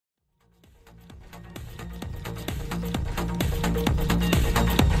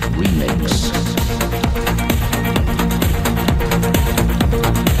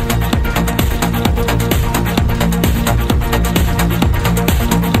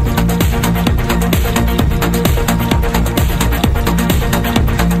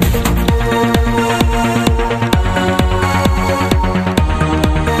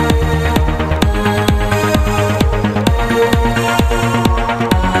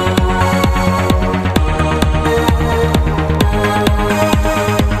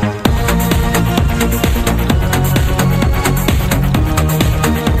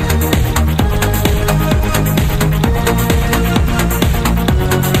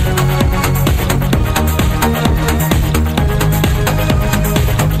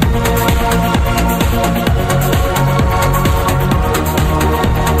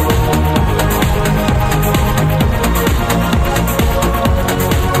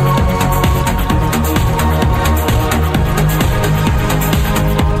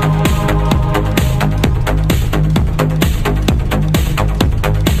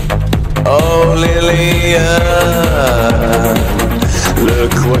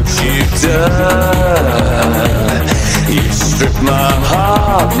Look what you've done. You stripped my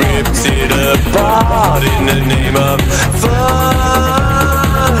heart, ripped it apart in the name of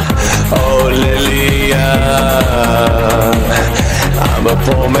fun. Oh Lilian, I'm a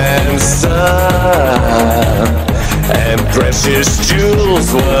poor man's son, and precious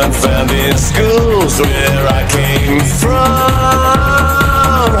jewels weren't found in schools where I came from.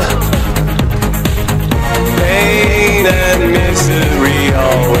 Pain and misery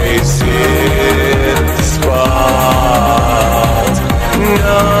always hit the spot,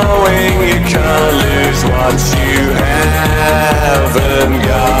 knowing you can't lose what you haven't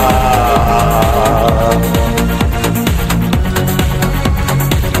got.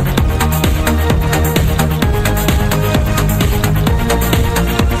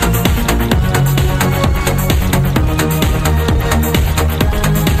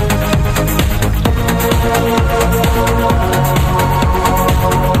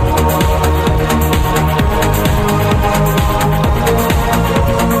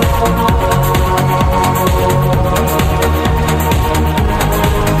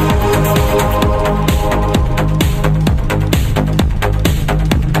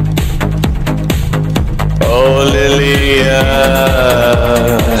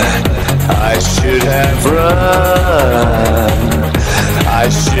 I should have run. I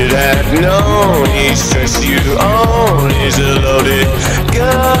should have known each stress you own is a loaded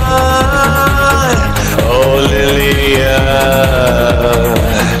gun. Oh Lilian,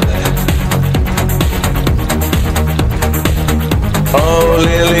 oh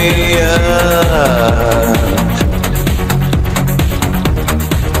Lilian.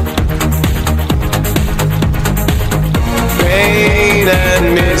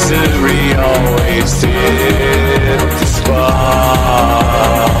 And misery always hit the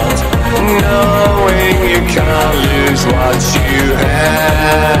spot, knowing you can't lose what you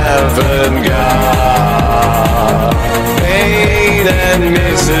haven't got. Pain and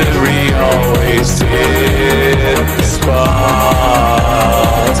misery always hit the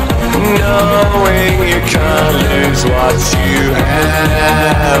spot, knowing you can't lose what you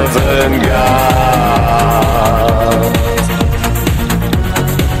haven't got.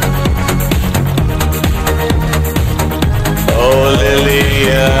 Oh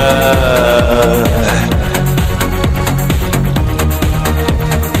Lilian,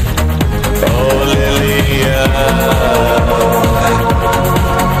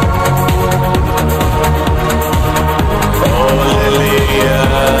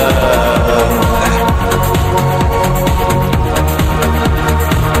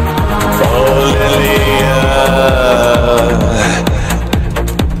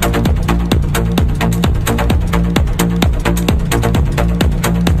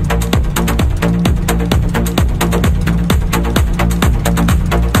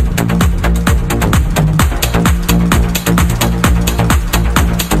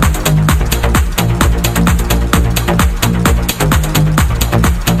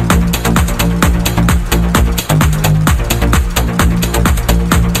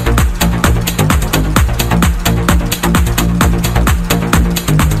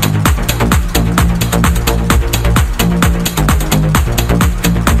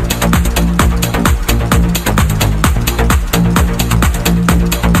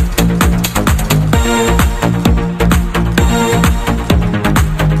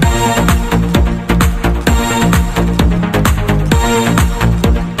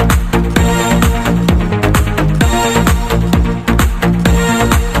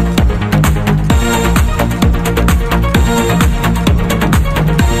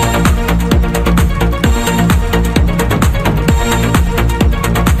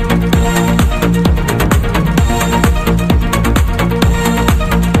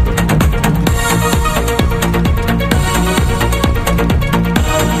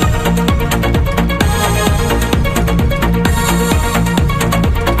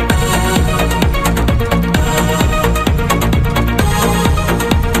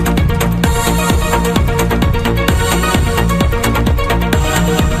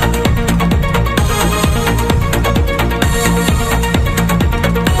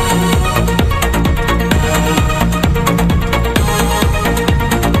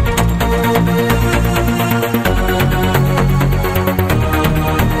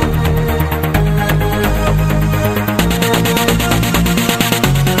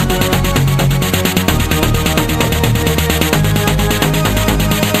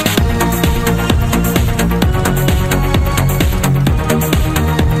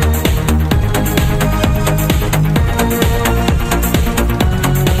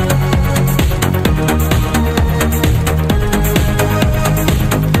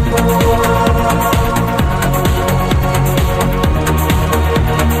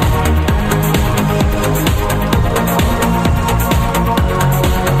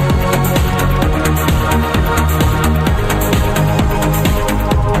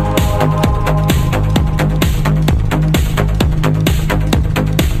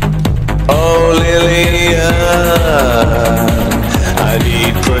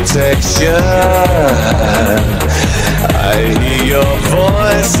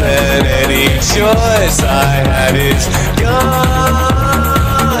 choice, and any choice I had is gone.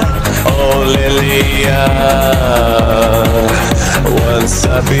 Oh Lilian, once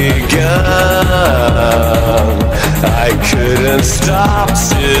I begun, I couldn't stop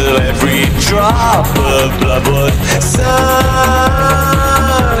till every drop of blood was sung.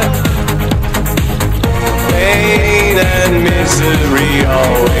 Pain and misery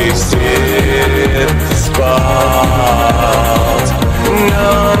always did spot,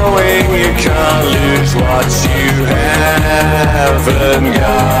 knowing you can't lose what you haven't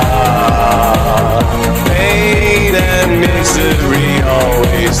got. Pain and misery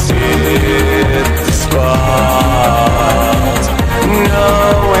always did spot,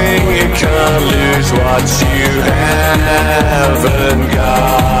 knowing you can't lose what you haven't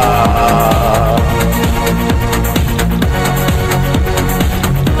got.